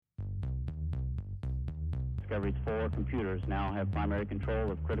Discovery's 4 computers now have primary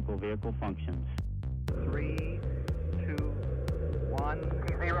control of critical vehicle functions. 3, 2, 1,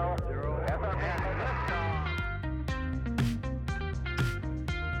 0, 0.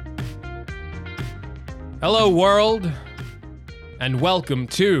 Hello, world, and welcome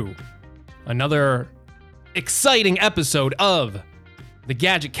to another exciting episode of the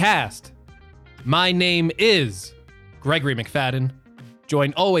Gadget Cast. My name is Gregory McFadden,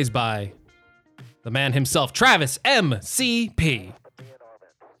 joined always by the man himself, Travis MCP.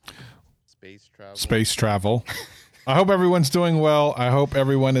 Space travel. I hope everyone's doing well. I hope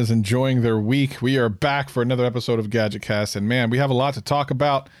everyone is enjoying their week. We are back for another episode of Gadget Cast, and man, we have a lot to talk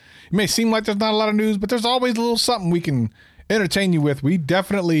about. It may seem like there's not a lot of news, but there's always a little something we can entertain you with. We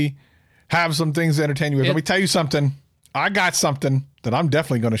definitely have some things to entertain you with. Let me tell you something. I got something that I'm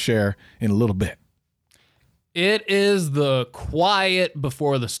definitely going to share in a little bit. It is the quiet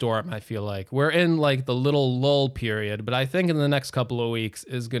before the storm, I feel like. We're in like the little lull period, but I think in the next couple of weeks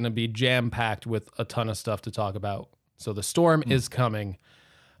is going to be jam-packed with a ton of stuff to talk about. So the storm is coming.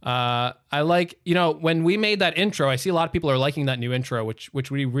 I like, when we made that intro, I see a lot of people are liking that new intro, which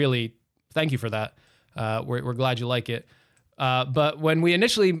we really thank you for that. We're glad you like it. But when we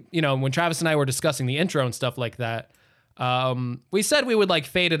initially, when Travis and I were discussing the intro and stuff like that, we said we would like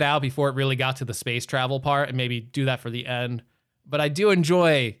fade it out before it really got to the space travel part and maybe do that for the end. But I do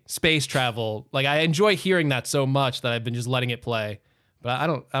enjoy space travel. Like I enjoy hearing that so much that I've been just letting it play. But I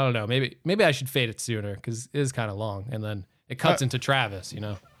don't know. Maybe I should fade it sooner because it is kind of long, and then it cuts into Travis.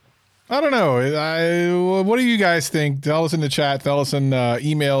 I don't know. What do you guys think? Tell us in the chat. Tell us in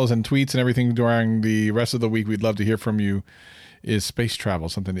emails and tweets and everything during the rest of the week. We'd love to hear from you. Is space travel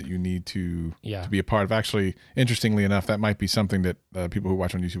something that you need to be a part of? Actually, interestingly enough, that might be something that people who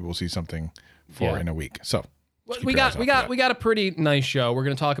watch on YouTube will see something for in a week. So we got a pretty nice show. We're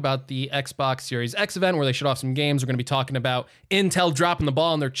going to talk about the Xbox Series X event where they showed off some games. We're going to be talking about Intel dropping the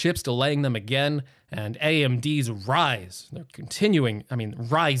ball on their chips, delaying them again, and AMD's rise. They're continuing.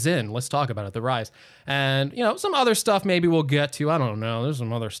 Ryzen. Let's talk about it. The rise, and some other stuff. Maybe we'll get to. I don't know. There's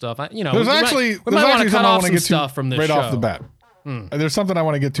some other stuff. We might want to cut off some stuff from this show off the bat. There's something I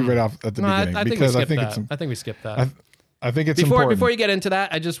want to get to right off at the beginning I think we skipped that. I think it's important. Before you get into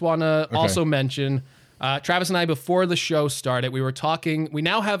that, I just want to also mention. Travis and I, before the show started, we were talking. We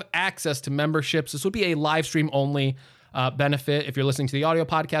now have access to memberships. This would be a live stream only benefit. If you're listening to the audio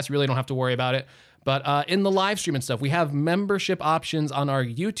podcast, you really don't have to worry about it. But in the live stream and stuff, we have membership options on our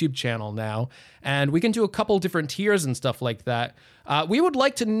YouTube channel now, and we can do a couple different tiers and stuff like that. We would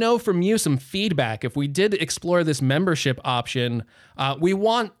like to know from you some feedback. If we did explore this membership option,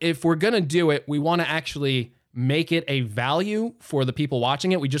 if we're going to do it, we want to actually make it a value for the people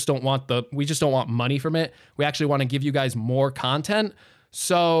watching it. We just don't want money from it. We actually want to give you guys more content.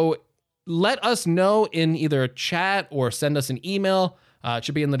 So let us know in either chat or send us an email. It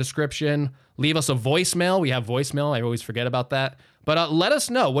should be in the description. Leave us a voicemail. We have voicemail. I always forget about that. But let us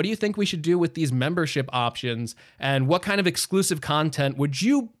know. What do you think we should do with these membership options? And what kind of exclusive content would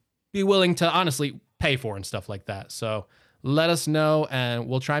you be willing to honestly pay for and stuff like that? So let us know and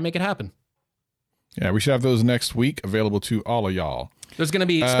we'll try and make it happen. Yeah, we should have those next week available to all of y'all. There's going to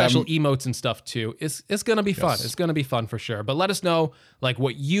be special emotes and stuff too. It's going to be fun. It's going to be fun for sure. But let us know like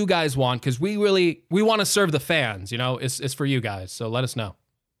what you guys want, because we want to serve the fans. It's for you guys. So let us know.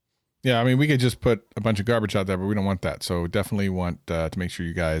 Yeah, we could just put a bunch of garbage out there, but we don't want that. So definitely want to make sure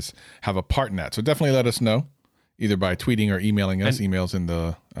you guys have a part in that. So definitely let us know, either by tweeting or emailing us. Emails in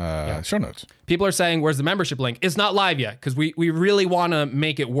the show notes. People are saying, where's the membership link? It's not live yet because we really want to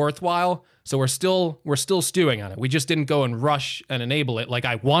make it worthwhile. So we're still stewing on it. We just didn't go and rush and enable it like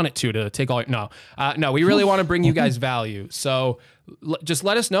I want it to take all. No, we really want to bring you guys value. So just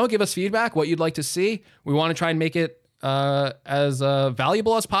let us know, give us feedback, what you'd like to see. We want to try and make it as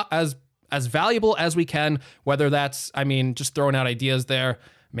valuable as valuable as we can. Whether that's, just throwing out ideas there.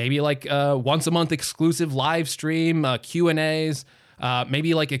 Maybe like once a month exclusive live stream, Q&As.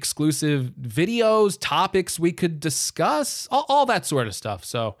 Maybe like exclusive videos, topics we could discuss, all that sort of stuff.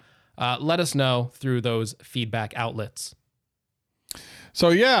 So let us know through those feedback outlets.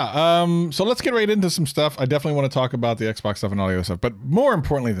 So so let's get right into some stuff. I definitely want to talk about the Xbox stuff and all the other stuff. But more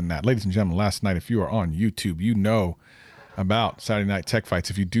importantly than that, ladies and gentlemen, last night, if you are on YouTube, you know about Saturday Night Tech Fights.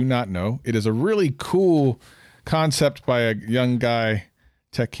 If you do not know, it is a really cool concept by a young guy,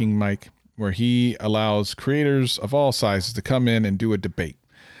 Tech King Mike, where he allows creators of all sizes to come in and do a debate.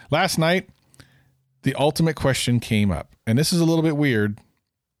 Last night, the ultimate question came up, and this is a little bit weird.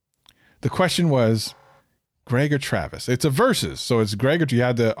 The question was, Greg or Travis? It's a versus, so it's Greg, or you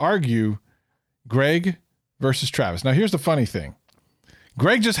had to argue Greg versus Travis. Now, here's the funny thing.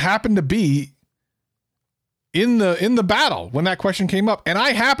 Greg just happened to be in the battle when that question came up, and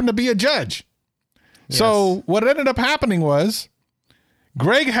I happened to be a judge. Yes. So what ended up happening was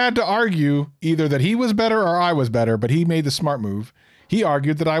Greg had to argue either that he was better or I was better, but he made the smart move. He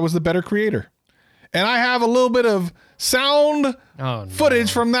argued that I was the better creator. And I have a little bit of sound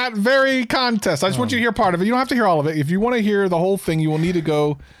footage from that very contest. I just want you to hear part of it. You don't have to hear all of it. If you want to hear the whole thing, you will need to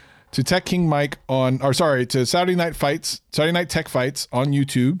go to Tech King Mike to Saturday Night Tech Fights on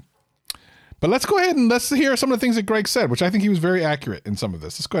YouTube. But let's go ahead and let's hear some of the things that Greg said, which I think he was very accurate in some of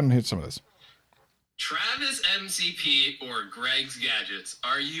this. Let's go ahead and hit some of this. Travis MCP or Greg's Gadgets?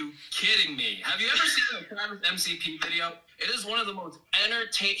 Are you kidding me? Have you ever seen a Travis MCP video? It is one of the most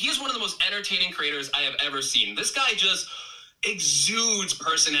he's one of the most entertaining creators I have ever seen. This guy just exudes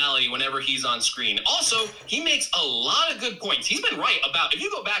personality whenever he's on screen. Also, he makes a lot of good points. He's been right about, if you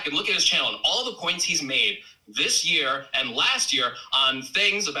go back and look at his channel and all the points he's made this year and last year on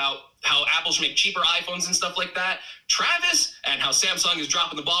things about how Apple should make cheaper iPhones and stuff like that, Travis, and how Samsung is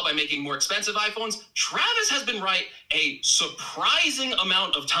dropping the ball by making more expensive iPhones, Travis has been right a surprising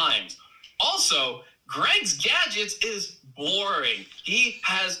amount of times. Also, Greg's Gadgets is boring. He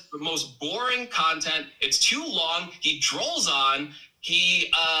has the most boring content. It's too long. He drolls on.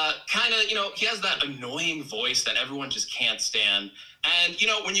 He he has that annoying voice that everyone just can't stand. And,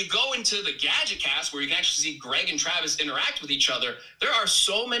 when you go into the Gadget Cast where you can actually see Greg and Travis interact with each other, there are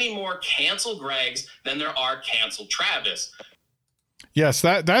so many more cancel Gregs than there are cancel Travis. Yes,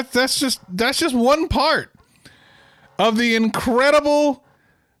 that's just one part of the incredible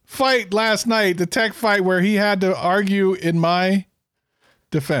fight last night, the tech fight where he had to argue in my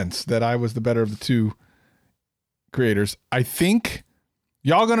defense that I was the better of the two creators. I think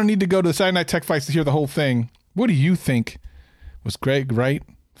y'all going to need to go to the Saturday Night Tech Fights to hear the whole thing. What do you think? Was Greg right?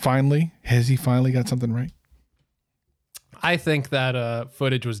 Finally? Has he finally got something right? I think that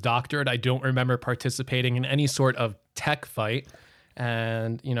footage was doctored. I don't remember participating in any sort of tech fight.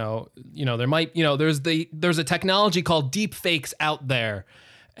 And, there might, there's a technology called deep fakes out there.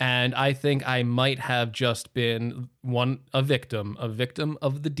 And I think I might have just been a victim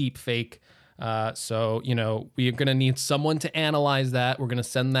of the deep fake. So, we're going to need someone to analyze that. We're going to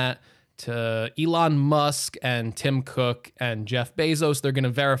send that to Elon Musk and Tim Cook and Jeff Bezos. They're going to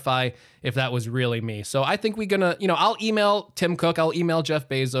verify if that was really me. So I think we're going to, I'll email Tim Cook, I'll email Jeff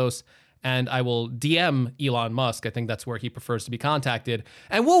Bezos, and I will DM Elon Musk. I think that's where he prefers to be contacted.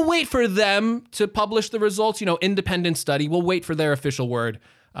 And we'll wait for them to publish the results, independent study. We'll wait for their official word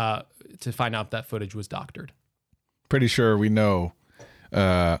to find out that footage was doctored. Pretty sure we know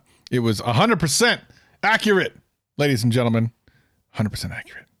it was 100% accurate, ladies and gentlemen. 100%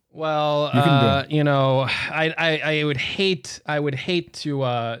 accurate. Well, I would hate to,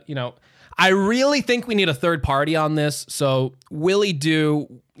 I really think we need a third party on this. So Willie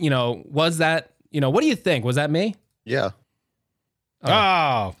Do, was that, what do you think? Was that me? Yeah.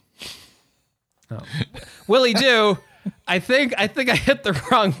 Oh. Willie Do, I think I hit the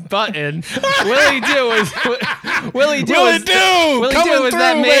wrong button. Willie Do was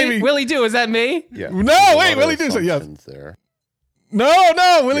that me? Baby. Willie Do, is that me? Yeah. No, wait, Willie Do said yes. There.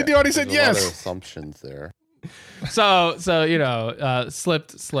 No, Willie D already said yes. A lot of assumptions there. So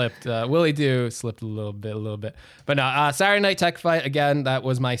slipped. Willie Do slipped a little bit. But no, Saturday Night Tech Fight, again, that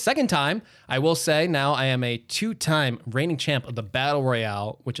was my second time. I will say now I am a 2-time reigning champ of the Battle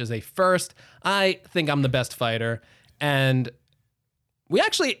Royale, which is a first. I think I'm the best fighter. And I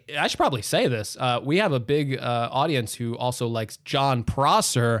should probably say this. We have a big audience who also likes John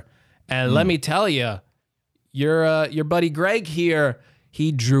Prosser. And let me tell you, your buddy Greg here,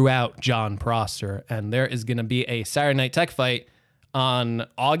 he drew out John Prosser, and there is going to be a Saturday Night Tech Fight on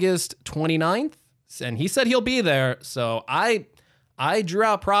August 29th, and he said he'll be there. So I drew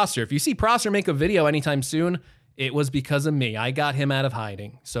out Prosser. If you see Prosser make a video anytime soon, it was because of me. I got him out of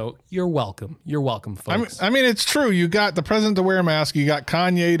hiding. So you're welcome. You're welcome, folks. I mean, it's true. You got the president to wear a mask. You got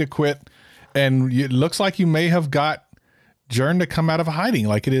Kanye to quit, and it looks like you may have got Jern to come out of hiding.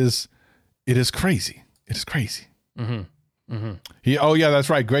 Like it is crazy. It is crazy. Mm-hmm. Mm-hmm. Oh yeah, that's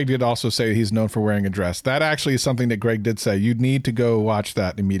right. Greg did also say he's known for wearing a dress. That actually is something that Greg did say. You need to go watch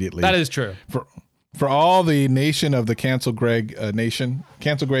that immediately. That is true. For all the nation of the Cancel Greg Nation,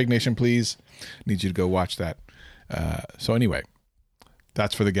 please, need you to go watch that. So anyway,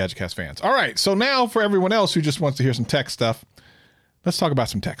 that's for the GadgetCast fans. All right, so now for everyone else who just wants to hear some tech stuff, let's talk about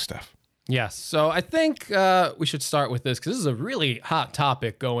some tech stuff. Yes, so I think we should start with this because this is a really hot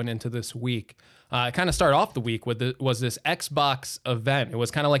topic going into this week. It kind of started off the week with was this Xbox event. It was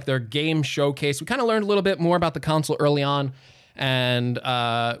kind of like their game showcase. We kind of learned a little bit more about the console early on, And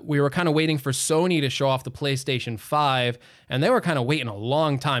we were kind of waiting for Sony to show off the PlayStation 5, and they were kind of waiting a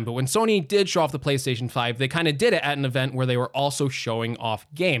long time. But when Sony did show off the PlayStation 5, they kind of did it at an event where they were also showing off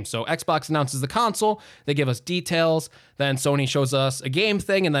games. So Xbox announces the console, they give us details, then Sony shows us a game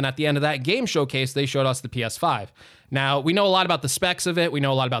thing, and then at the end of that game showcase, they showed us the PS5. Now, we know a lot about the specs of it, we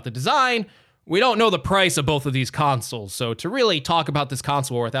know a lot about the design, we don't know the price of both of these consoles. So to really talk about this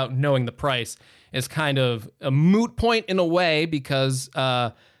console without knowing the price is kind of a moot point in a way, because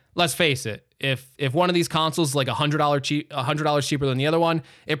let's face it, if one of these consoles is like $100 cheaper than the other one,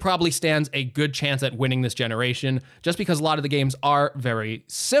 it probably stands a good chance at winning this generation, just because a lot of the games are very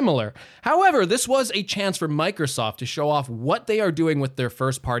similar. However, this was a chance for Microsoft to show off what they are doing with their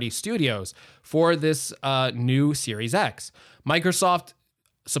first-party studios for this new Series X. Microsoft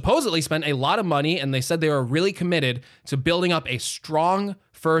supposedly spent a lot of money, and they said they were really committed to building up a strong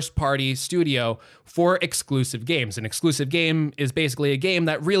first-party studio for exclusive games. An exclusive game is basically a game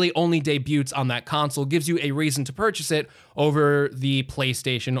that really only debuts on that console, gives you a reason to purchase it over the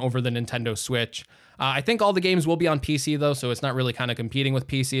PlayStation, over the Nintendo Switch. I think all the games will be on PC, though, so it's not really kind of competing with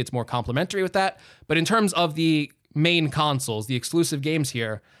PC. It's more complementary with that. But in terms of the main consoles, the exclusive games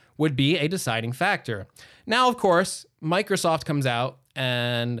here would be a deciding factor. Now, of course, Microsoft comes out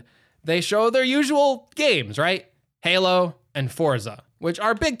and they show their usual games, right? Halo and Forza, which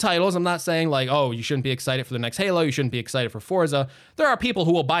are big titles. I'm not saying like, oh, you shouldn't be excited for the next Halo, you shouldn't be excited for Forza. There are people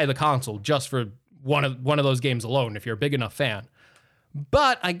who will buy the console just for one of those games alone if you're a big enough fan.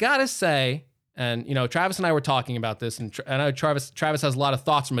 But I gotta say, and you know, Travis and I were talking about this, and I know Travis has a lot of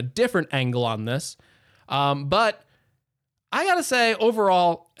thoughts from a different angle on this. But I gotta say,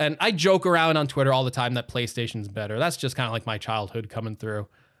 overall, and I joke around on Twitter all the time that PlayStation's better. That's just kind of like my childhood coming through.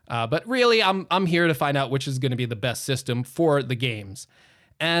 But really, I'm here to find out which is going to be the best system for the games.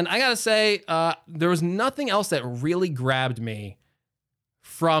 And I gotta say, there was nothing else that really grabbed me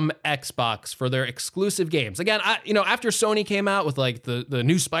from Xbox for their exclusive games. Again, after Sony came out with like the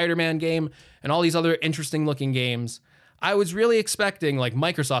new Spider-Man game and all these other interesting looking games, I was really expecting like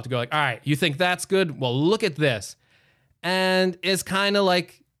Microsoft to go like, all right, you think that's good? Well, look at this. And it's kind of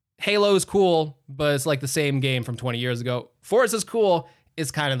like Halo's cool, but it's like the same game from 20 years ago. Forza's cool. It's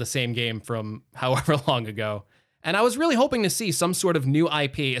kind of the same game from however long ago. And I was really hoping to see some sort of new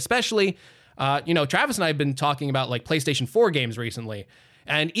IP, especially, Travis and I have been talking about like PlayStation 4 games recently.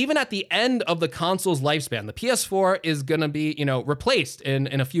 And even at the end of the console's lifespan, the PS4 is going to be, replaced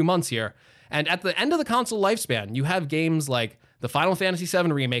in a few months here. And at the end of the console lifespan, you have games like the Final Fantasy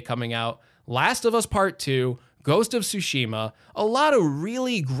VII Remake coming out, Last of Us Part 2, Ghost of Tsushima, a lot of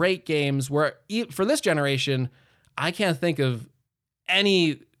really great games where for this generation, I can't think of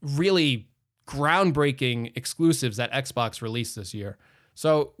any really groundbreaking exclusives that Xbox released this year.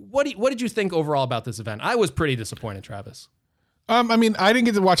 So what did you think overall about this event? I was pretty disappointed, Travis. I didn't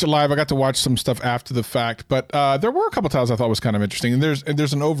get to watch it live. I got to watch some stuff after the fact, but there were a couple titles I thought was kind of interesting. And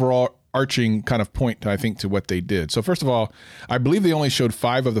there's an overall arching kind of point, I think, to what they did. So first of all, I believe they only showed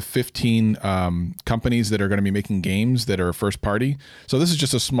 5 of the 15 companies that are going to be making games that are first party. So this is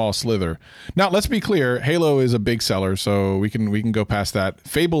just a small slither. Now, let's be clear. Halo is a big seller, so we can go past that.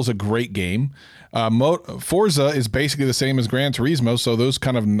 Fable's a great game. Forza is basically the same as Gran Turismo, so those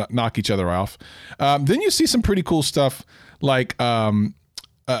kind of knock each other off. Then you see some pretty cool stuff like one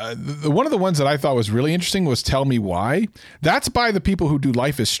of the ones that I thought was really interesting was Tell Me Why. That's by the people who do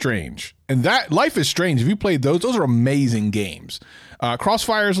Life is Strange. And that Life is Strange, if you played those are amazing games.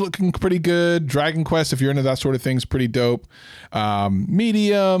 Crossfire's looking pretty good. Dragon Quest, if you're into that sort of thing, is pretty dope.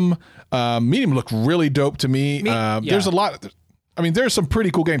 Medium looked really dope to me. There's a lot. There's some pretty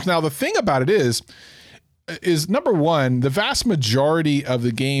cool games. Now, the thing about it is number one, the vast majority of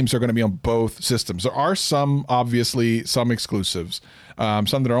the games are going to be on both systems. There are some exclusives, some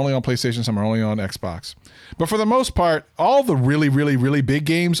that are only on PlayStation, some are only on Xbox. But for the most part, all the really, really, really big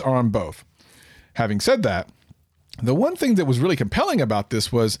games are on both. Having said that, the one thing that was really compelling about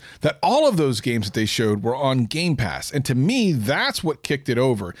this was that all of those games that they showed were on Game Pass. And to me, that's what kicked it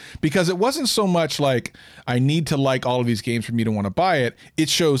over, because it wasn't so much like I need to like all of these games for me to want to buy it. It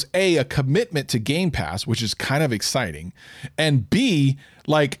shows a commitment to Game Pass, which is kind of exciting. And B,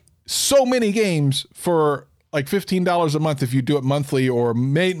 like so many games for like $15 a month if you do it monthly, or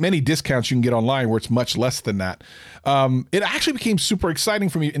many discounts you can get online where it's much less than that. It actually became super exciting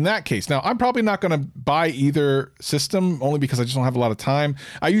for me in that case. Now, I'm probably not going to buy either system only because I just don't have a lot of time.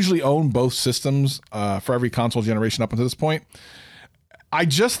 I usually own both systems for every console generation up until this point. I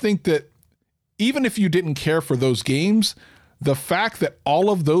just think that even if you didn't care for those games, the fact that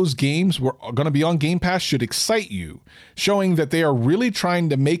all of those games were going to be on Game Pass should excite you, showing that they are really trying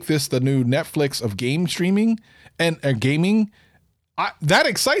to make this the new Netflix of game streaming and gaming. That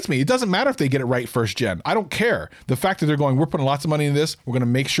excites me. It doesn't matter if they get it right first gen. I don't care. The fact that they're going, we're putting lots of money into this. We're going to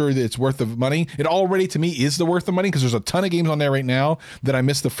make sure that it's worth the money. It already, to me, is the worth the money because there's a ton of games on there right now that I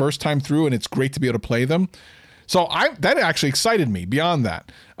missed the first time through, and it's great to be able to play them. So that actually excited me beyond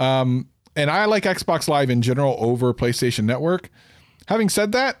that. And I like Xbox Live in general over PlayStation Network. Having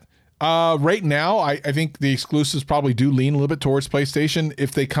said that, right now, I think the exclusives probably do lean a little bit towards PlayStation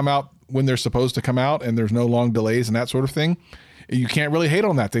if they come out when they're supposed to come out and there's no long delays and that sort of thing. You can't really hate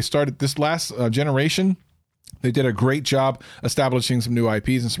on that. They started this last generation. They did a great job establishing some new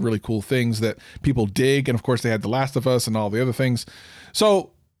IPs and some really cool things that people dig. And of course, they had The Last of Us and all the other things.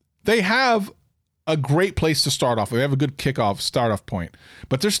 So they have a great place to start off. They have a good start off point.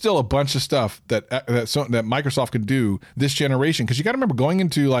 But there's still a bunch of stuff that Microsoft could do this generation. Because you got to remember, going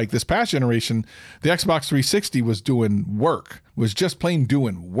into like this past generation, the Xbox 360 was doing work, was just plain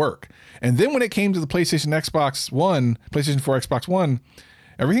doing work. And then when it came to the PlayStation 4, Xbox One,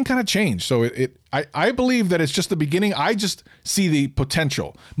 everything kind of changed. So I believe that it's just the beginning. I just see the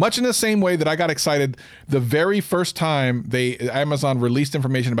potential, much in the same way that I got excited the very first time Amazon released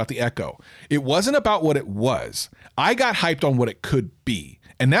information about the Echo. It wasn't about what it was. I got hyped on what it could be.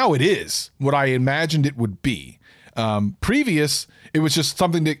 And now it is what I imagined it would be. Previous, it was just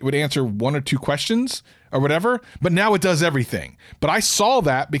something that would answer one or two questions or whatever, but now it does everything. But I saw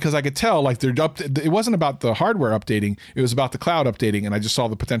that because I could tell, like, it wasn't about the hardware updating, it was about the cloud updating, and I just saw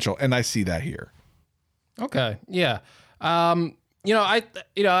the potential, and I see that here. Okay, yeah. I was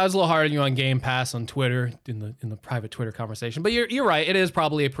a little hard on you on Game Pass on Twitter in the private Twitter conversation, but you're right. It is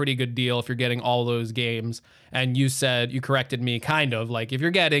probably a pretty good deal if you're getting all those games. And you corrected me, kind of like, if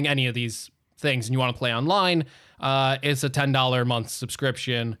you're getting any of these things and you want to play online, it's a $10 a month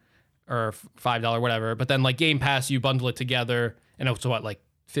subscription or $5, whatever. But then like Game Pass, you bundle it together, and it's what, like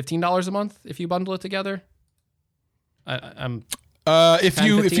 $15 a month if you bundle it together. If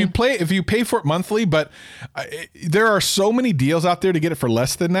you pay for it monthly, but there are so many deals out there to get it for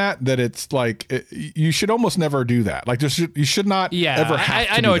less than that it's like you should almost never do that. Like you should not ever have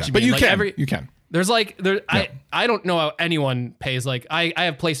to. I know what you mean. But you like you can. There's like I don't know how anyone pays. Like I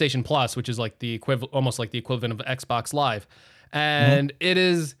have PlayStation Plus, which is like the almost like the equivalent of Xbox Live, and it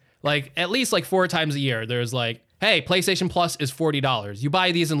is like at least like 4 times a year. There's like, hey, PlayStation Plus is $40. You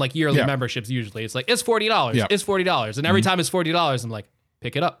buy these in like yearly memberships. Usually, it's like it's $40. Yeah. It's $40, and every time it's $40, I'm like,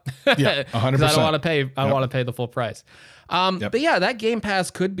 pick it up. Yeah, 100%. I don't want to pay. I don't want to pay the full price. But yeah, that Game Pass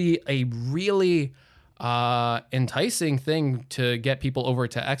could be a really enticing thing to get people over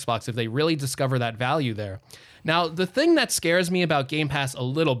to Xbox if they really discover that value there. Now, the thing that scares me about Game Pass a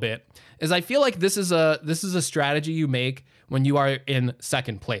little bit is I feel like this is a strategy you make when you are in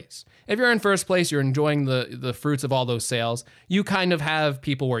second place. If you're in first place, you're enjoying the fruits of all those sales. You kind of have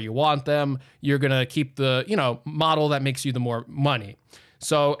people where you want them. You're gonna keep the model that makes you the more money.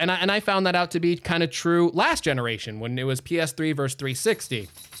 So, and I found that out to be kind of true last generation when it was PS3 versus 360.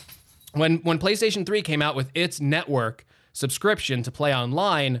 When PlayStation 3 came out with its network subscription to play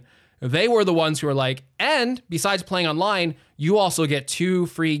online, they were the ones who were like, and besides playing online, you also get 2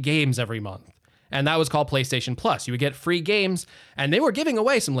 free games every month. And that was called PlayStation Plus. You would get free games, and they were giving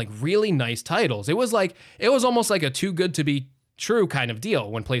away some like really nice titles. It was almost like a too good to be true kind of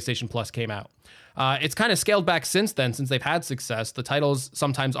deal when PlayStation Plus came out. It's kind of scaled back since then, since they've had success. The titles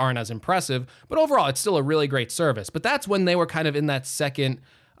sometimes aren't as impressive, but overall, it's still a really great service. But that's when they were kind of in that second,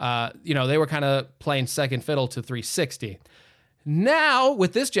 they were kind of playing second fiddle to 360. Now,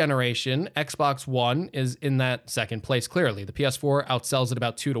 with this generation, Xbox One is in that second place clearly. The PS4 outsells it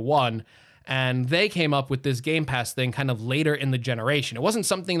about 2-1. And they came up with this Game Pass thing kind of later in the generation. It wasn't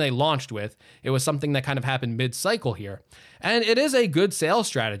something they launched with. It was something that kind of happened mid-cycle here. And it is a good sales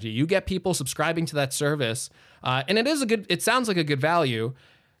strategy. You get people subscribing to that service, and it sounds like a good value,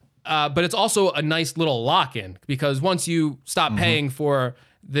 but it's also a nice little lock-in, because once you stop paying for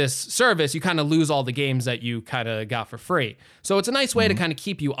this service, you kind of lose all the games that you kind of got for free. So it's a nice way to kind of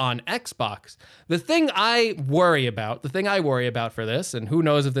keep you on Xbox. The thing I worry about for this, and who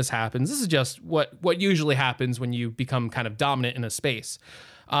knows if this happens, this is just what usually happens when you become kind of dominant in a space.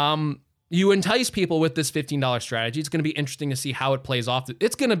 You entice people with this $15 strategy. It's going to be interesting to see how it plays off.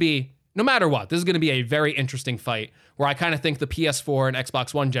 It's going to be, no matter what, this is going to be a very interesting fight where I kind of think the PS4 and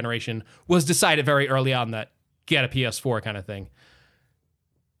Xbox One generation was decided very early on that get a PS4 kind of thing.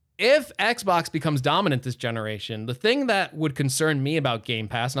 If Xbox becomes dominant this generation, the thing that would concern me about Game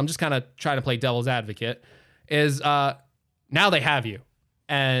Pass, and I'm just kind of trying to play devil's advocate, is now they have you.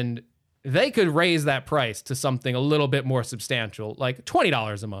 And they could raise that price to something a little bit more substantial, like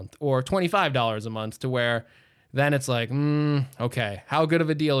 $20 a month or $25 a month, to where then it's like, okay, how good of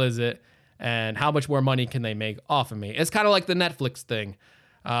a deal is it? And how much more money can they make off of me? It's kind of like the Netflix thing.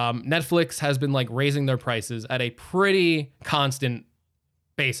 Netflix has been like raising their prices at a pretty constant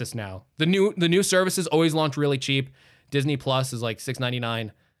basis now. The new services always launch really cheap. Disney Plus is like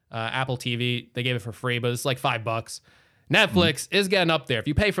 $6.99. Apple TV, they gave it for free, but it's like $5. Netflix is getting up there. If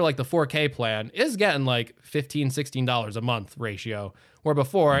you pay for like the 4K plan, is getting like $15, $16 a month ratio, where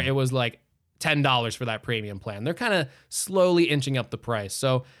before it was like $10 for that premium plan. They're kind of slowly inching up the price.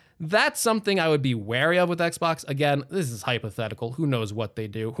 So that's something I would be wary of with Xbox. Again, this is hypothetical. Who knows what they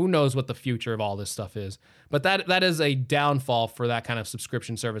do? Who knows what the future of all this stuff is? But that is a downfall for that kind of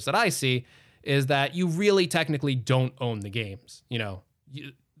subscription service that I see, is that you really technically don't own the games. You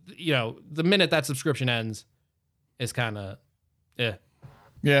know, the minute that subscription ends is kind of, Yeah,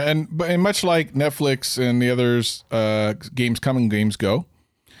 and much like Netflix and the others, games come and games go.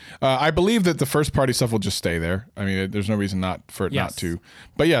 I believe that the first party stuff will just stay there. I mean, there's no reason not to.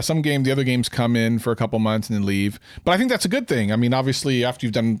 But yeah, the other games come in for a couple months and then leave. But I think that's a good thing. I mean, obviously, after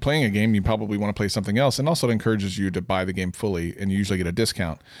you've done playing a game, you probably want to play something else. And also it encourages you to buy the game fully, and you usually get a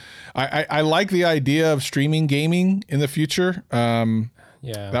discount. I like the idea of streaming gaming in the future.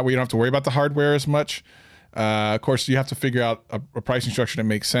 That way you don't have to worry about the hardware as much. Of course, you have to figure out a pricing structure that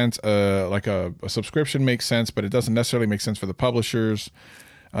makes sense. Like a subscription makes sense, but it doesn't necessarily make sense for the publishers.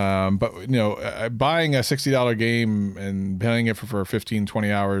 But buying a $60 game and playing it for 15,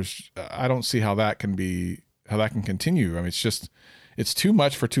 20 hours, I don't see how that can continue. I mean, it's too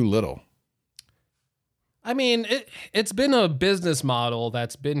much for too little. I mean, it's been a business model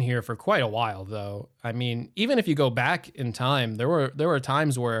that's been here for quite a while, though. I mean, even if you go back in time, there were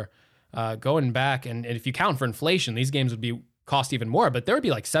times where going back, and if you count for inflation, these games would cost even more, but there would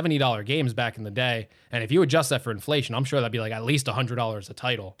be like $70 games back in the day. And if you adjust that for inflation, I'm sure that'd be like at least $100 a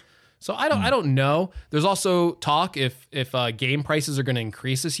title. So I don't know. There's also talk if game prices are going to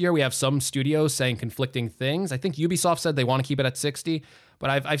increase this year. We have some studios saying conflicting things. I think Ubisoft said they want to keep it at 60, but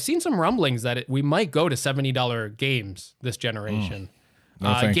I've seen some rumblings that we might go to $70 games this generation.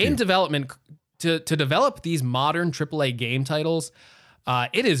 Game development, to develop these modern AAA game titles,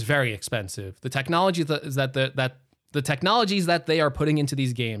 it is very expensive. The technology the technologies that they are putting into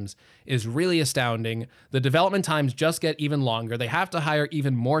these games is really astounding. The development times just get even longer. They have to hire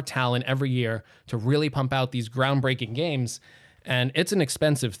even more talent every year to really pump out these groundbreaking games, and it's an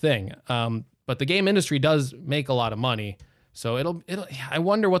expensive thing. But the game industry does make a lot of money, so I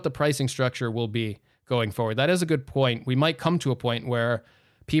wonder what the pricing structure will be going forward. That is a good point. We might come to a point where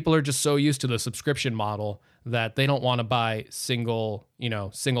people are just so used to the subscription model that they don't want to buy single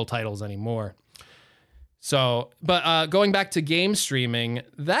titles anymore. So, but going back to game streaming,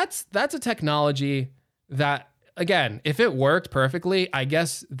 that's a technology that, again, if it worked perfectly, I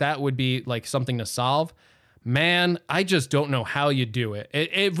guess that would be like something to solve. Man, I just don't know how you do it.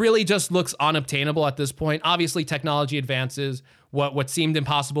 It really just looks unobtainable at this point. Obviously, technology advances. What seemed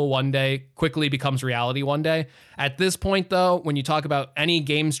impossible one day quickly becomes reality one day. At this point, though, when you talk about any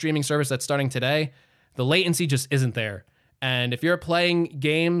game streaming service that's starting today, the latency just isn't there. And if you're playing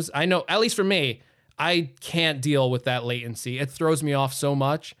games, I know, at least for me, I can't deal with that latency. It throws me off so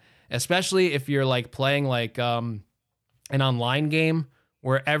much, especially if you're like playing like an online game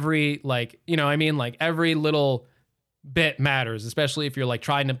where every every little bit matters, especially if you're like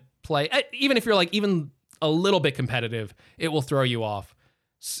trying to play, even if you're like even a little bit competitive, it will throw you off.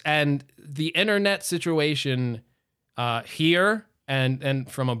 And the internet situation here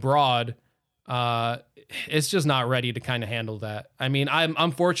and from abroad, it's just not ready to kind of handle that. I mean,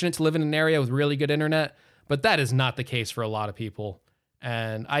 I'm fortunate to live in an area with really good internet, but that is not the case for a lot of people.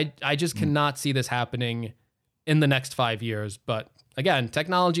 And I just cannot see this happening in the next 5 years. But again,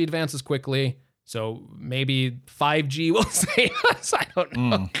 technology advances quickly, so maybe 5G will save us. I don't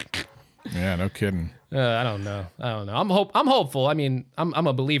know. Yeah, no kidding. I don't know. I'm hopeful. I mean, I'm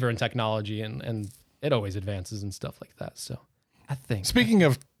a believer in technology, and it always advances and stuff like that. So I think. Speaking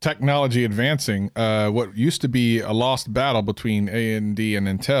of technology advancing, what used to be a lost battle between AMD and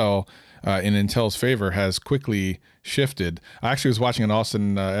Intel in Intel's favor has quickly shifted. I actually was watching an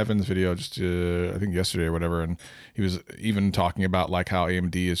Austin Evans video just I think yesterday or whatever, and he was even talking about like how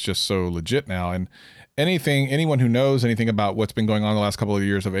AMD is just so legit now. And anyone who knows anything about what's been going on the last couple of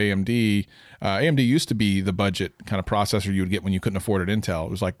years of AMD, AMD used to be the budget kind of processor you would get when you couldn't afford it Intel.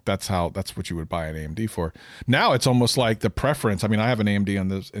 It was like that's what you would buy an AMD for. Now it's almost like the preference. I mean, I have an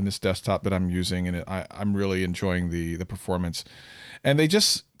AMD in this desktop that I'm using, and I'm really enjoying the performance. And they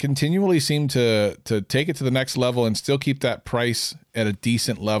just continually seem to take it to the next level and still keep that price at a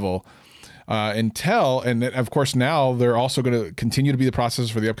decent level. Intel, and of course now they're also going to continue to be the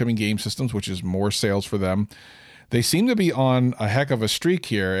processors for the upcoming game systems, which is more sales for them. They seem to be on a heck of a streak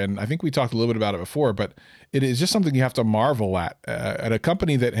here, and I think we talked a little bit about it before, but it is just something you have to marvel at a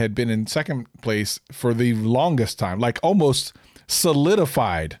company that had been in second place for the longest time, like almost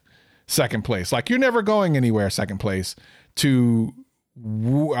solidified second place. Like, you're never going anywhere second place to,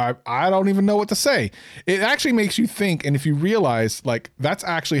 I don't even know what to say. It actually makes you think, and if you realize, like, that's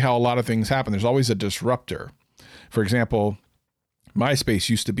actually how a lot of things happen. There's always a disruptor. For example, MySpace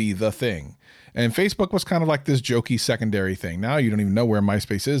used to be the thing. And Facebook was kind of like this jokey secondary thing. Now you don't even know where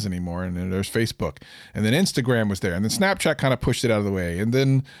MySpace is anymore. And then there's Facebook. And then Instagram was there. And then Snapchat kind of pushed it out of the way. And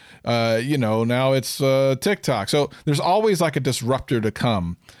then, now it's TikTok. So there's always like a disruptor to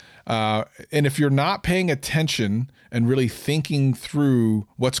come. And if you're not paying attention and really thinking through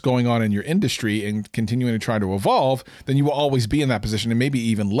what's going on in your industry and continuing to try to evolve, then you will always be in that position, and maybe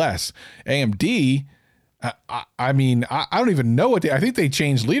even less. AMD... I don't even know I think they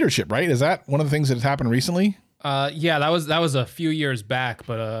changed leadership, right? Is that one of the things that has happened recently? Yeah, that was a few years back,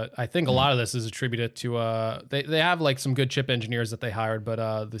 but I think a lot of this is attributed to they have like some good chip engineers that they hired,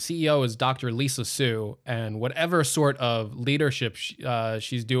 but the CEO is Dr. Lisa Su, and whatever sort of leadership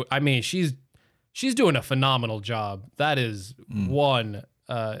she's doing, I mean, she's doing a phenomenal job. That is one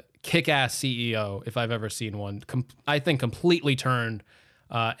kick-ass CEO if I've ever seen one. I think completely turned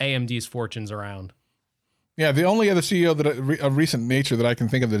AMD's fortunes around. Yeah, the only other CEO of recent nature that I can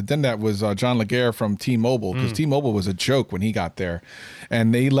think of that did that was John Laguerre from T-Mobile, because T-Mobile was a joke when he got there.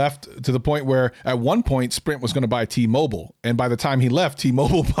 And they left to the point where at one point Sprint was going to buy T-Mobile. And by the time he left,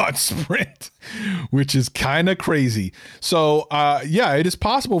 T-Mobile bought Sprint, which is kind of crazy. So, it is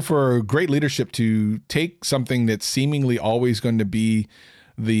possible for great leadership to take something that's seemingly always going to be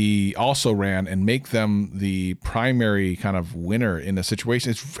the also ran and make them the primary kind of winner in a situation.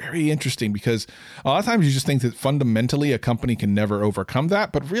 It's very interesting because a lot of times you just think that fundamentally a company can never overcome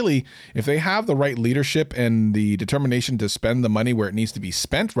that. But really, if they have the right leadership and the determination to spend the money where it needs to be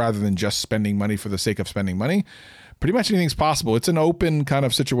spent rather than just spending money for the sake of spending money, pretty much anything's possible. It's an open kind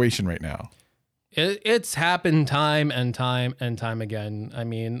of situation right now. It's happened time and time and time again. I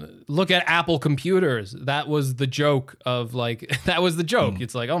mean, look at Apple computers. That was the joke of that was the joke.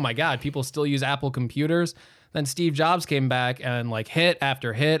 It's like, oh my God, people still use Apple computers. Then Steve Jobs came back and like hit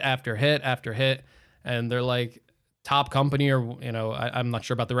after hit after hit after hit. And they're like top company, or, I'm not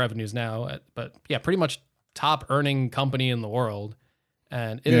sure about the revenues now, but yeah, pretty much top earning company in the world.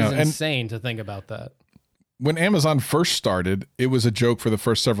 And it is insane to think about that. When Amazon first started, it was a joke for the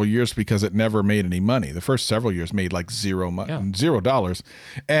first several years because it never made any money. The first several years made like $0.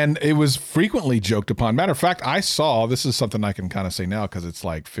 And it was frequently joked upon. Matter of fact, this is something I can kind of say now because it's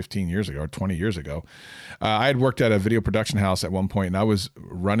like 15 years ago or 20 years ago. I had worked at a video production house at one point, and I was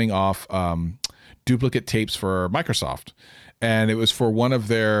running off duplicate tapes for Microsoft. And it was for one of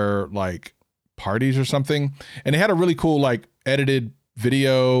their like parties or something. And they had a really cool like edited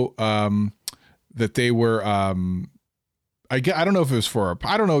video that they were, I don't know if it was for,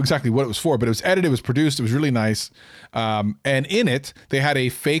 I don't know exactly what it was for, but it was edited, it was produced, it was really nice. And in it, they had a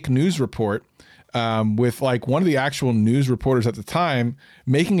fake news report with like one of the actual news reporters at the time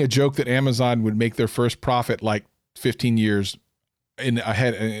making a joke that Amazon would make their first profit like 15 years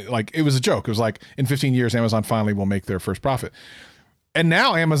ahead. Like, it was a joke. It was like, in 15 years, Amazon finally will make their first profit. And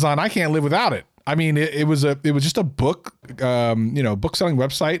now Amazon, I can't live without it. I mean, it was just a book, book selling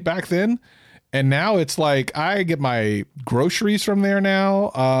website back then. And now it's like I get my groceries from there now.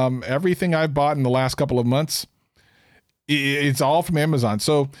 Everything I've bought in the last couple of months, it's all from Amazon.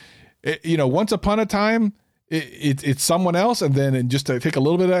 So, once upon a time, it's someone else, and then just to take a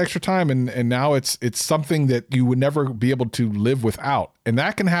little bit of extra time, and now it's something that you would never be able to live without. And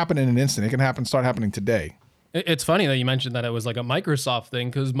that can happen in an instant. It can start happening today. It's funny that you mentioned that it was like a Microsoft thing,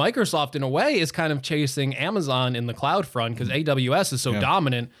 because Microsoft, in a way, is kind of chasing Amazon in the cloud front because AWS is so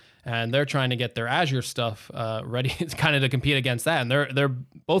dominant. And they're trying to get their Azure stuff ready kind of to compete against that. And they're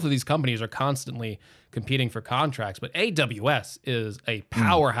both of these companies are constantly competing for contracts. But AWS is a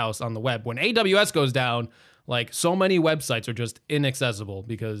powerhouse on the web. When AWS goes down, like, so many websites are just inaccessible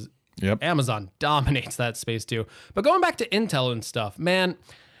because Amazon dominates that space too. But going back to Intel and stuff, man,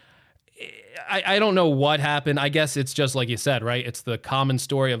 I don't know what happened. I guess it's just like you said, right? It's the common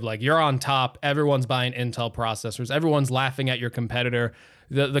story of like, you're on top, everyone's buying Intel processors, everyone's laughing at your competitor.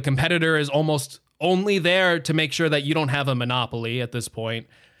 The competitor is almost only there to make sure that you don't have a monopoly at this point.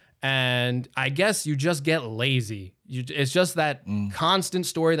 And I guess you just get lazy. It's just that constant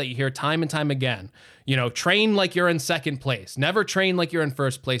story that you hear time and time again. Train like you're in second place. Never train like you're in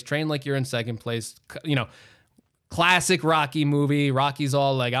first place. Train like you're in second place. classic Rocky movie. Rocky's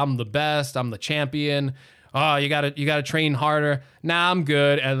all like, I'm the best, I'm the champion. Oh, you gotta train harder. Nah, I'm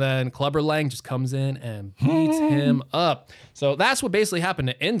good. And then Clubber Lang just comes in and beats him up. So that's what basically happened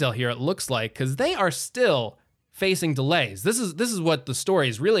to Intel here, it looks like, because they are still facing delays. This is what the story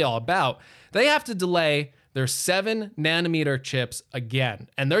is really all about. They have to delay their 7 nanometer chips again,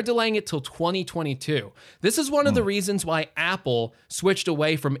 and they're delaying it till 2022. This is one of the reasons why Apple switched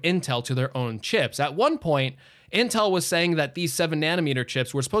away from Intel to their own chips. At one point, Intel was saying that these 7 nanometer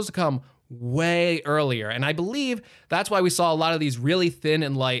chips were supposed to come way earlier. And I believe that's why we saw a lot of these really thin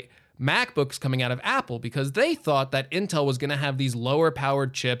and light MacBooks coming out of Apple, because they thought that Intel was going to have these lower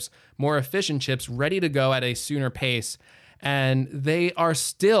powered chips, more efficient chips ready to go at a sooner pace. And they are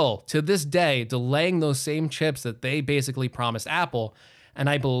still, to this day, delaying those same chips that they basically promised Apple. And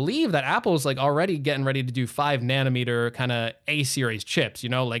I believe that Apple is like already getting ready to do 5 nanometer kind of A series chips, you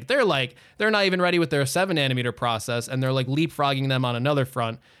know, they're not even ready with their 7 nanometer process, and they're like leapfrogging them on another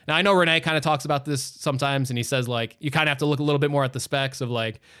front. Now I know Renee kind of talks about this sometimes, and he says like, you kind of have to look a little bit more at the specs of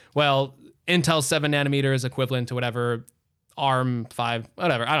like, well, Intel's 7 nanometer is equivalent to whatever ARM 5,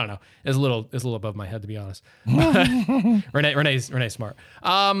 whatever. I don't know. It's a little above my head, to be honest. Renee's smart.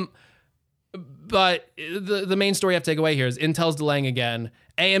 But the main story I have to take away here is Intel's delaying again.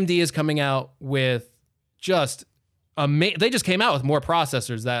 AMD is coming out with just they just came out with more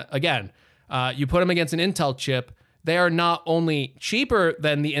processors that, again, you put them against an Intel chip, they are not only cheaper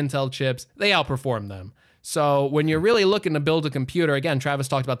than the Intel chips, they outperform them. So when you're really looking to build a computer, again, Travis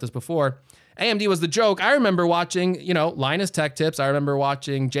talked about this before, AMD was the joke. I remember watching, Linus Tech Tips. I remember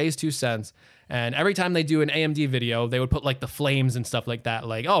watching Jay's 2 Cents. And every time they do an AMD video, they would put like the flames and stuff like that.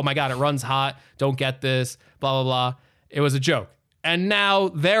 Like, oh my God, it runs hot. Don't get this, blah, blah, blah. It was a joke. And now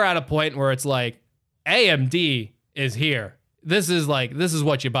they're at a point where it's like, AMD is here. This is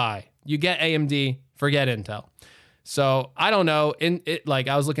what you buy. You get AMD, forget Intel. So I don't know.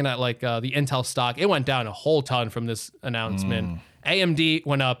 I was looking at the Intel stock. It went down a whole ton from this announcement. AMD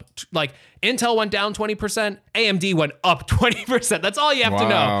went up, Intel went down 20%, AMD went up 20%. That's all you have to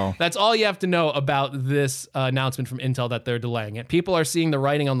know. That's all you have to know about this announcement from Intel, that they're delaying it. People are seeing the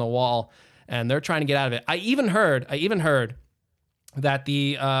writing on the wall, and they're trying to get out of it. I even heard that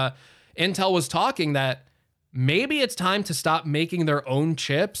the Intel was talking that maybe it's time to stop making their own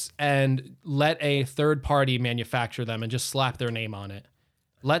chips and let a third party manufacture them and just slap their name on it.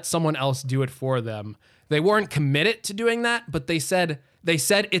 Let someone else do it for them. They weren't committed to doing that, but they said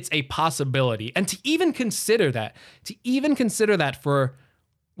it's a possibility. And to even consider that for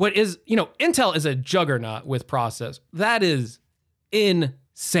what is, Intel is a juggernaut with process. That is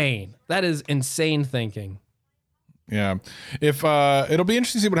insane. That is insane thinking. Yeah. If it'll be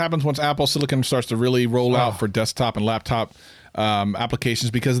interesting to see what happens once Apple Silicon starts to really roll out for desktop and laptop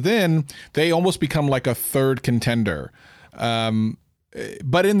applications, because then they almost become like a third contender.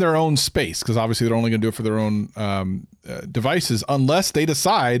 But in their own space, because obviously they're only going to do it for their own devices, unless they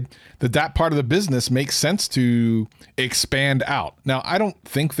decide that part of the business makes sense to expand out. Now, I don't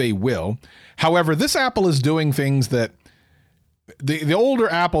think they will. However, this Apple is doing things that the older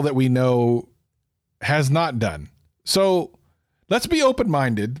Apple that we know has not done. So let's be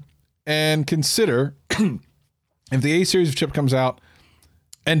open-minded and consider if the A series chip comes out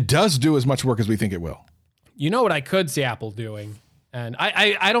and does do as much work as we think it will. You know what I could see Apple doing? And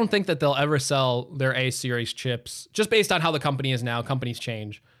I don't think that they'll ever sell their A series chips, just based on how the company is now. Companies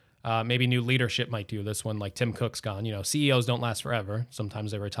change. Maybe new leadership might do this when Tim Cook's gone. CEOs don't last forever.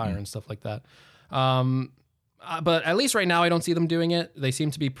 Sometimes they retire and stuff like that. But at least right now, I don't see them doing it. They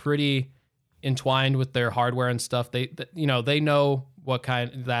seem to be pretty entwined with their hardware and stuff. They know what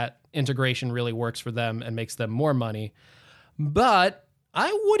kind that integration really works for them and makes them more money. But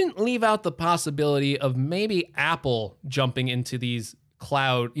I wouldn't leave out the possibility of maybe Apple jumping into these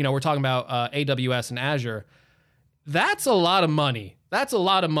cloud. We're talking about AWS and Azure. That's a lot of money. That's a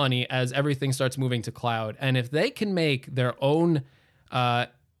lot of money as everything starts moving to cloud. And if they can make their own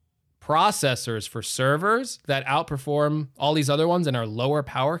processors for servers that outperform all these other ones and are lower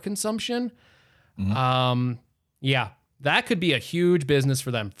power consumption, that could be a huge business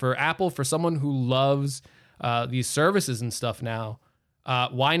for them. For Apple, for someone who loves these services and stuff now,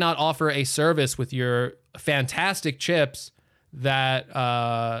 why not offer a service with your fantastic chips that,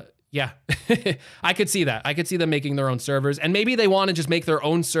 I could see that. I could see them making their own servers, and maybe they want to just make their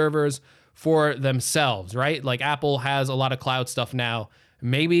own servers for themselves, right? Like Apple has a lot of cloud stuff now.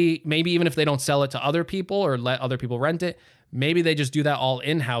 Maybe even if they don't sell it to other people or let other people rent it, maybe they just do that all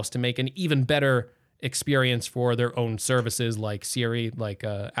in-house to make an even better experience for their own services like Siri, like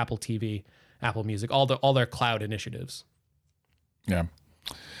Apple TV, Apple Music, all their cloud initiatives. Yeah.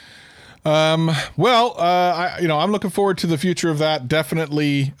 I'm looking forward to the future of that.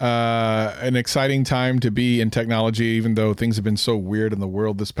 Definitely an exciting time to be in technology, even though things have been so weird in the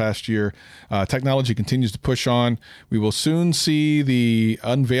world this past year. Technology continues to push on. We will soon see the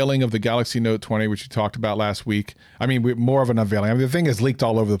unveiling of the Galaxy Note 20, which we talked about last week. I mean, more of an unveiling. I mean, the thing is leaked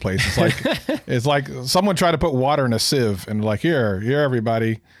all over the place. It's like someone tried to put water in a sieve and like, here,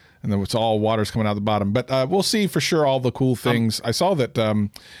 everybody. And then it's all water's coming out the bottom. But we'll see for sure all the cool things. I saw that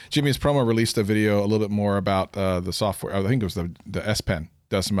Jimmy's Promo released a video a little bit more about the software. I think it was the S Pen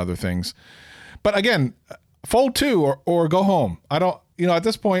does some other things. But again, Fold 2 or go home. I don't, at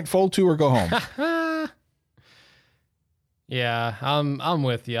this point, Fold 2 or go home. Yeah, I'm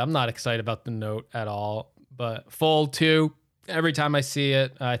with you. I'm not excited about the Note at all. But Fold 2, every time I see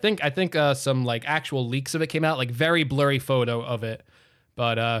it, I think some like actual leaks of it came out, like very blurry photo of it.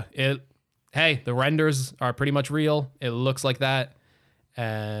 But the renders are pretty much real. It looks like that.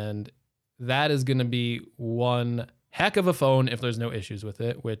 And that is going to be one heck of a phone if there's no issues with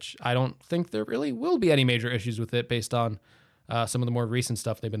it, which I don't think there really will be any major issues with it based on some of the more recent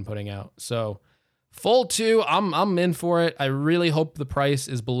stuff they've been putting out. So Fold 2, I'm in for it. I really hope the price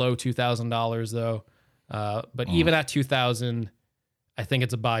is below $2,000 though. But even at $2,000, I think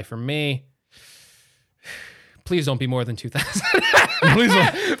it's a buy for me. Please don't be more than 2,000.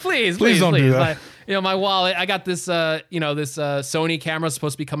 please don't do that. My wallet. I got this. This Sony camera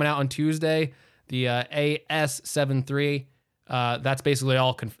supposed to be coming out on Tuesday. The AS7 III. That's basically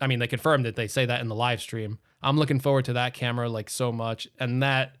all. They confirmed it. They say that in the live stream. I'm looking forward to that camera like so much, and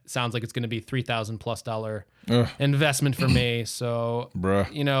that sounds like it's going to be $3,000+ investment for me. So, bruh.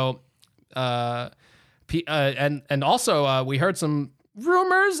 And also we heard some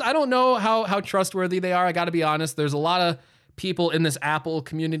rumors. I don't know how trustworthy they are. I got to be honest. There's a lot of people in this Apple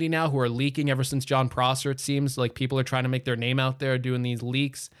community now who are leaking ever since John Prosser. It seems like people are trying to make their name out there doing these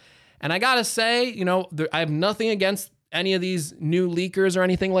leaks. And I got to say, I have nothing against any of these new leakers or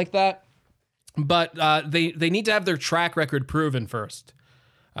anything like that. But they need to have their track record proven first.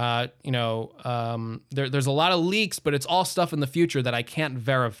 There's a lot of leaks, but it's all stuff in the future that I can't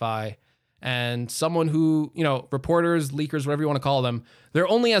verify. And someone who, reporters, leakers, whatever you want to call them, they're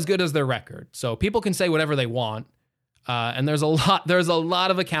only as good as their record. So people can say whatever they want. And there's a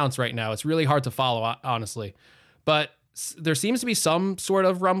lot of accounts right now. It's really hard to follow, honestly. But there seems to be some sort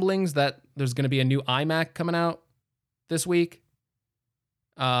of rumblings that there's going to be a new iMac coming out this week.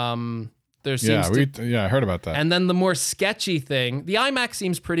 I heard about that. And then the more sketchy thing, the iMac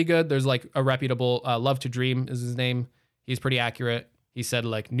seems pretty good. There's like a reputable, Love to Dream is his name. He's pretty accurate. He said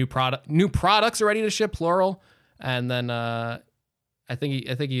like new products are ready to ship, plural. And then I think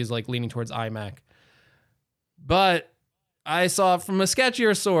he's like leaning towards iMac. But I saw from a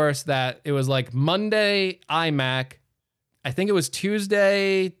sketchier source that it was like Monday iMac. I think it was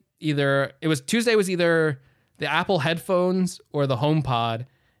Tuesday. Tuesday was either the Apple headphones or the HomePod,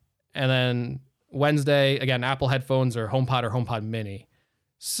 and then Wednesday again Apple headphones or HomePod Mini.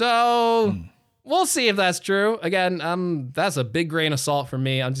 So. We'll see if that's true. Again, that's a big grain of salt for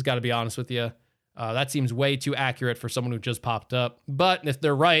me. I'm just got to be honest with you. That seems way too accurate for someone who just popped up. But if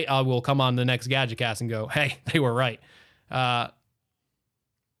they're right, I will come on the next GadgetCast and go, hey, they were right. I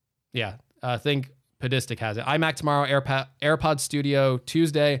think Pedistic has it. iMac tomorrow, AirPod Studio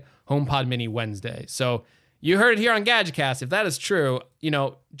Tuesday, HomePod Mini Wednesday. So you heard it here on GadgetCast. If that is true,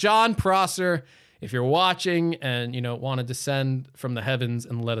 John Prosser, if you're watching and, want to descend from the heavens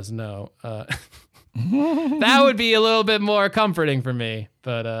and let us know, that would be a little bit more comforting for me,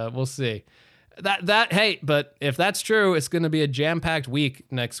 but we'll see. But if that's true, it's going to be a jam-packed week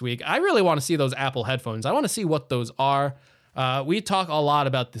next week. I really want to see those Apple headphones. I want to see what those are. We talk a lot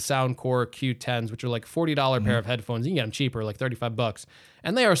about the Soundcore Q10s, which are like $40 pair of headphones. You can get them cheaper, like $35,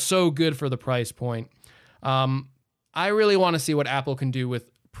 and they are so good for the price point. I really want to see what Apple can do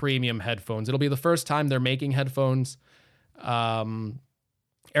with premium headphones. It'll be the first time they're making headphones.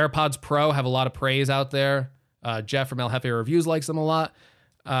 AirPods Pro have a lot of praise out there. Jeff from El Jefe Reviews likes them a lot.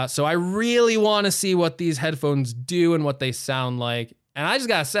 So I really want to see what these headphones do and what they sound like. And I just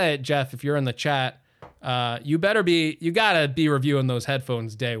gotta say it, Jeff, if you're in the chat, you gotta be reviewing those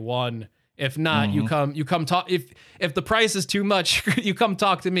headphones day one. If not, you come talk. If the price is too much, you come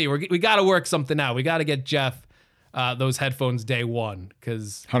talk to me. We gotta work something out. We gotta get Jeff those headphones day one,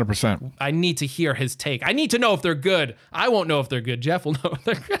 because 100%. I need to hear his take. I need to know if they're good. I won't know if they're good. Jeff will know if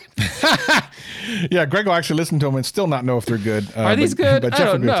they're good. Yeah, Greg will actually listen to them and still not know if they're good. Are these good? But I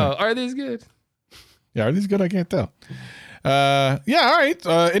don't know. Are these good? Yeah, are these good? I can't tell. All right.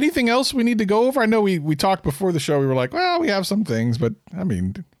 Anything else we need to go over? I know we talked before the show. We were like, well, we have some things, but I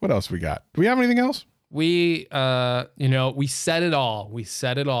mean, what else we got? Do we have anything else? we we said it all. We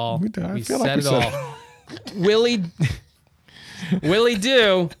said it all. We did. I We feel said like we it said all. Willie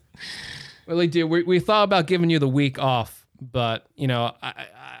do. We thought about giving you the week off, but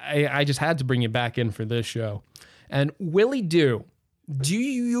I just had to bring you back in for this show. And Willie do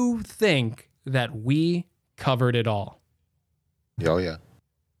you think that we covered it all? Oh yeah.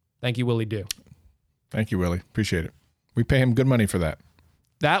 Thank you, Willie do. Thank you, Willie. Appreciate it. We pay him good money for that.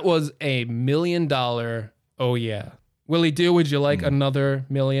 That was $1 million. Oh yeah. Willie do, would you like another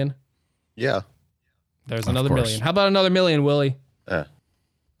million? Yeah. There's Of another course. million. How about another million, Willie? Yeah.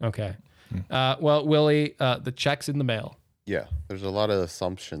 Okay. Well, Willie, the check's in the mail. Yeah. There's a lot of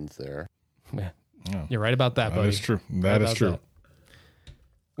assumptions there. Yeah. Oh. You're right about that, That buddy. is true. Right That is about true. that.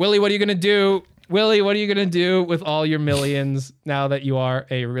 Willie, what are you going to do? Willie, what are you going to do with all your millions now that you are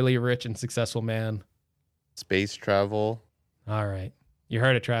a really rich and successful man? Space travel. All right. You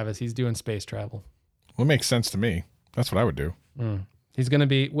heard it, Travis. He's doing space travel. Well, it makes sense to me. That's what I would do. He's going to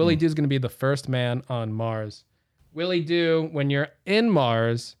be, Willie Doo's going to be the first man on Mars. Willie Doo, when you're in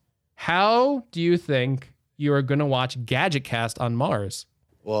Mars, how do you think you are going to watch GadgetCast on Mars?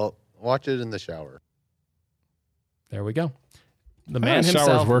 Well, watch it in the shower. There we go. The How man do showers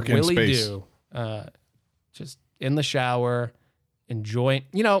himself, work in Willie space? Doo, just in the shower, enjoying.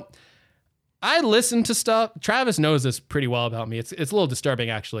 I listen to stuff. Travis knows this pretty well about me. It's a little disturbing,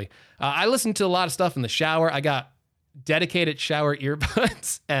 actually. I listen to a lot of stuff in the shower. I got dedicated shower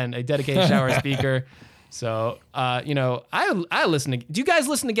earbuds and a dedicated shower speaker. So, I listen to. Do you guys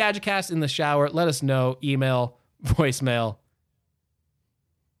listen to GadgetCast in the shower? Let us know. Email, voicemail,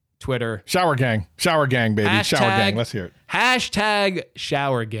 Twitter. Shower gang, baby. Shower Hashtag- gang. Let's hear it. Hashtag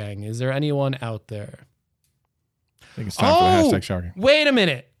shower gang. Is there anyone out there? I think it's time for the hashtag shower gang. Wait a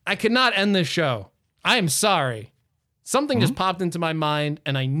minute. I could not end this show. I am sorry. Something just popped into my mind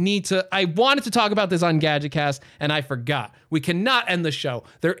and I wanted to talk about this on GadgetCast and I forgot. We cannot end the show.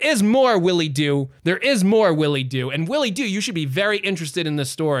 There is more Willie Doo. There is more Willie Doo. And Willie Doo, you should be very interested in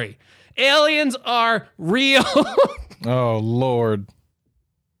this story. Aliens are real. Oh, Lord.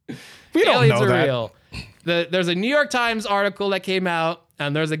 We don't Aliens know are that. real. There's a New York Times article that came out,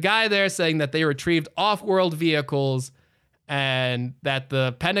 and there's a guy there saying that they retrieved off-world vehicles and that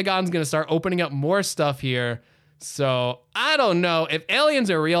the Pentagon's going to start opening up more stuff here. So I don't know. If aliens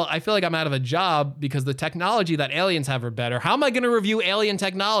are real, I feel like I'm out of a job because the technology that aliens have are better. How am I going to review alien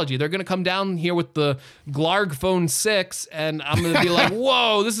technology? They're going to come down here with the Glarg Phone 6, and I'm going to be like,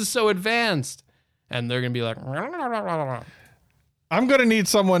 whoa, this is so advanced. And they're going to be like... I'm going to need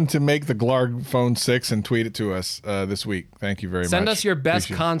someone to make the Glarg Phone 6 and tweet it to us this week. Thank you very much. Send us your best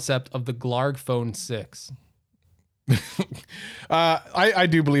Appreciate it. concept of the Glarg Phone 6. I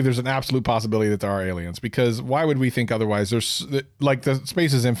do believe there's an absolute possibility that there are aliens, because why would we think otherwise? There's like the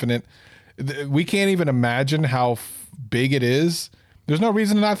space is infinite. We can't even imagine how big it is. There's no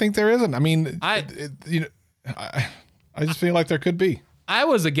reason to not think there isn't. I mean, I just feel like there could be. I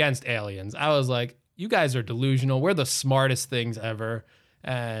was against aliens. I was like, you guys are delusional. We're the smartest things ever.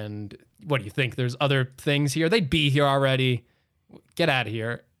 And what do you think? There's other things here. They'd be here already. Get out of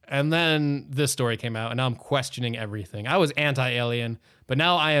here. And then this story came out, and now I'm questioning everything. I was anti-alien, but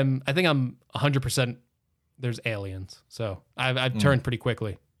now I think I'm 100% there's aliens. So I've turned pretty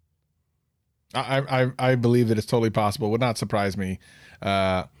quickly. I believe that it's totally possible. Would not surprise me.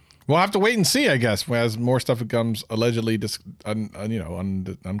 We'll have to wait and see, I guess, as more stuff becomes allegedly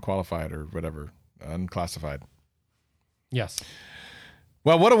unqualified or whatever, unclassified. Yes.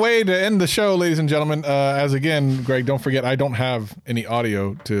 Well, what a way to end the show, ladies and gentlemen. As again, Greg, don't forget, I don't have any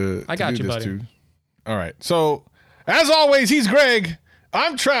audio to I got do you, this buddy. to. All right. So, as always, he's Greg.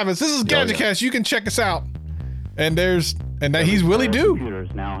 I'm Travis. This is GadgetCast. You can check us out. And he's Willie Doo. Computers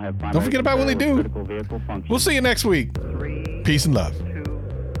now have Don't forget about Willie Doo. critical vehicle functions. We'll see you next week. 3, Peace and love. 2,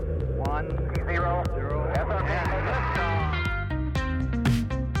 1, 0, 0.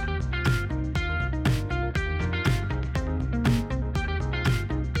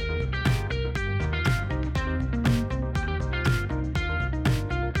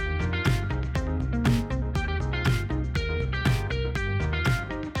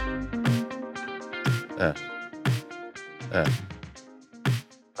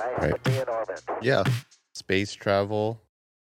 Right. Yeah. Space travel.